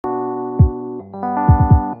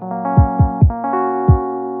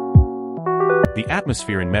The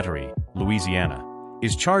atmosphere in Metairie, Louisiana,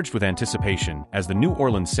 is charged with anticipation as the New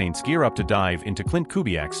Orleans Saints gear up to dive into Klint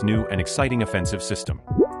Kubiak's new and exciting offensive system.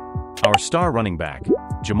 Our star running back,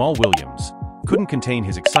 Jamaal Williams, couldn't contain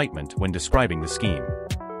his excitement when describing the scheme.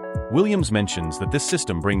 Williams mentions that this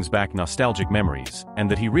system brings back nostalgic memories and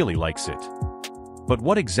that he really likes it. But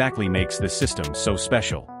what exactly makes this system so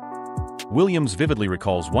special? Williams vividly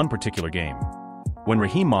recalls one particular game, when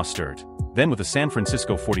Raheem Mostert, then with the San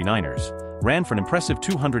Francisco 49ers, ran for an impressive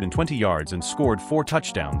 220 yards and scored 4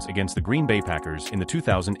 touchdowns against the Green Bay Packers in the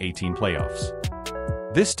 2018 playoffs.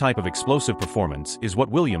 This type of explosive performance is what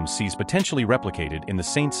Williams sees potentially replicated in the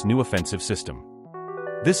Saints' new offensive system.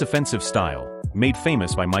 This offensive style, made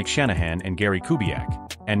famous by Mike Shanahan and Gary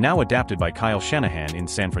Kubiak, and now adapted by Kyle Shanahan in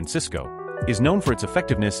San Francisco, is known for its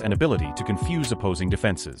effectiveness and ability to confuse opposing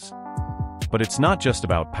defenses. But it's not just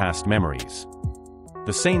about past memories.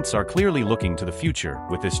 The Saints are clearly looking to the future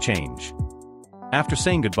with this change. After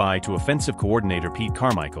saying goodbye to offensive coordinator Pete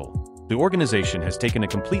Carmichael, the organization has taken a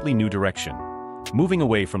completely new direction, moving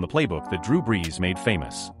away from the playbook that Drew Brees made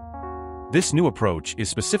famous. This new approach is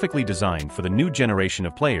specifically designed for the new generation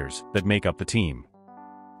of players that make up the team.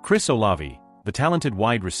 Chris Olave, the talented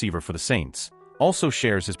wide receiver for the Saints, also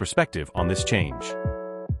shares his perspective on this change.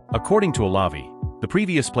 According to Olave, the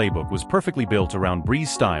previous playbook was perfectly built around Brees'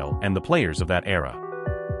 style and the players of that era.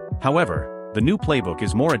 However, the new playbook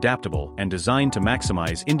is more adaptable and designed to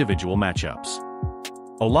maximize individual matchups.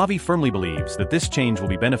 Olave firmly believes that this change will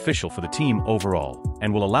be beneficial for the team overall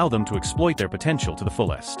and will allow them to exploit their potential to the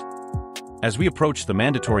fullest. As we approach the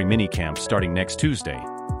mandatory mini-camp starting next Tuesday,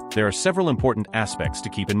 there are several important aspects to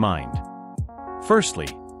keep in mind. Firstly,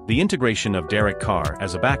 the integration of Derek Carr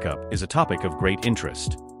as a backup is a topic of great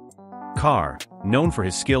interest. Carr, known for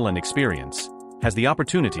his skill and experience, has the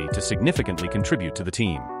opportunity to significantly contribute to the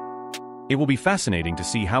team. It will be fascinating to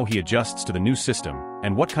see how he adjusts to the new system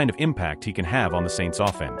and what kind of impact he can have on the Saints'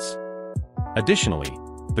 offense. Additionally,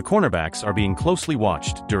 the cornerbacks are being closely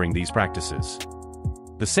watched during these practices.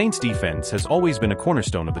 The Saints' defense has always been a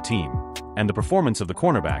cornerstone of the team, and the performance of the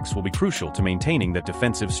cornerbacks will be crucial to maintaining that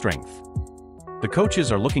defensive strength. The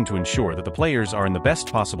coaches are looking to ensure that the players are in the best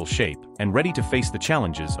possible shape and ready to face the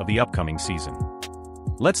challenges of the upcoming season.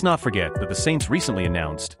 Let's not forget that the Saints recently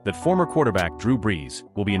announced that former quarterback Drew Brees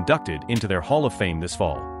will be inducted into their Hall of Fame this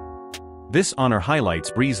fall. This honor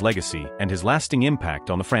highlights Brees' legacy and his lasting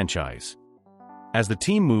impact on the franchise. As the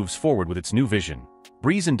team moves forward with its new vision,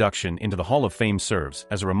 Brees' induction into the Hall of Fame serves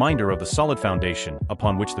as a reminder of the solid foundation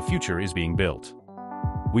upon which the future is being built.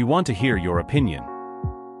 We want to hear your opinion.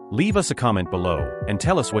 Leave us a comment below and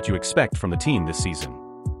tell us what you expect from the team this season.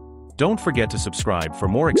 Don't forget to subscribe for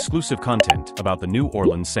more exclusive content about the New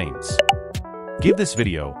Orleans Saints. Give this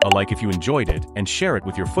video a like if you enjoyed it and share it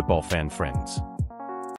with your football fan friends.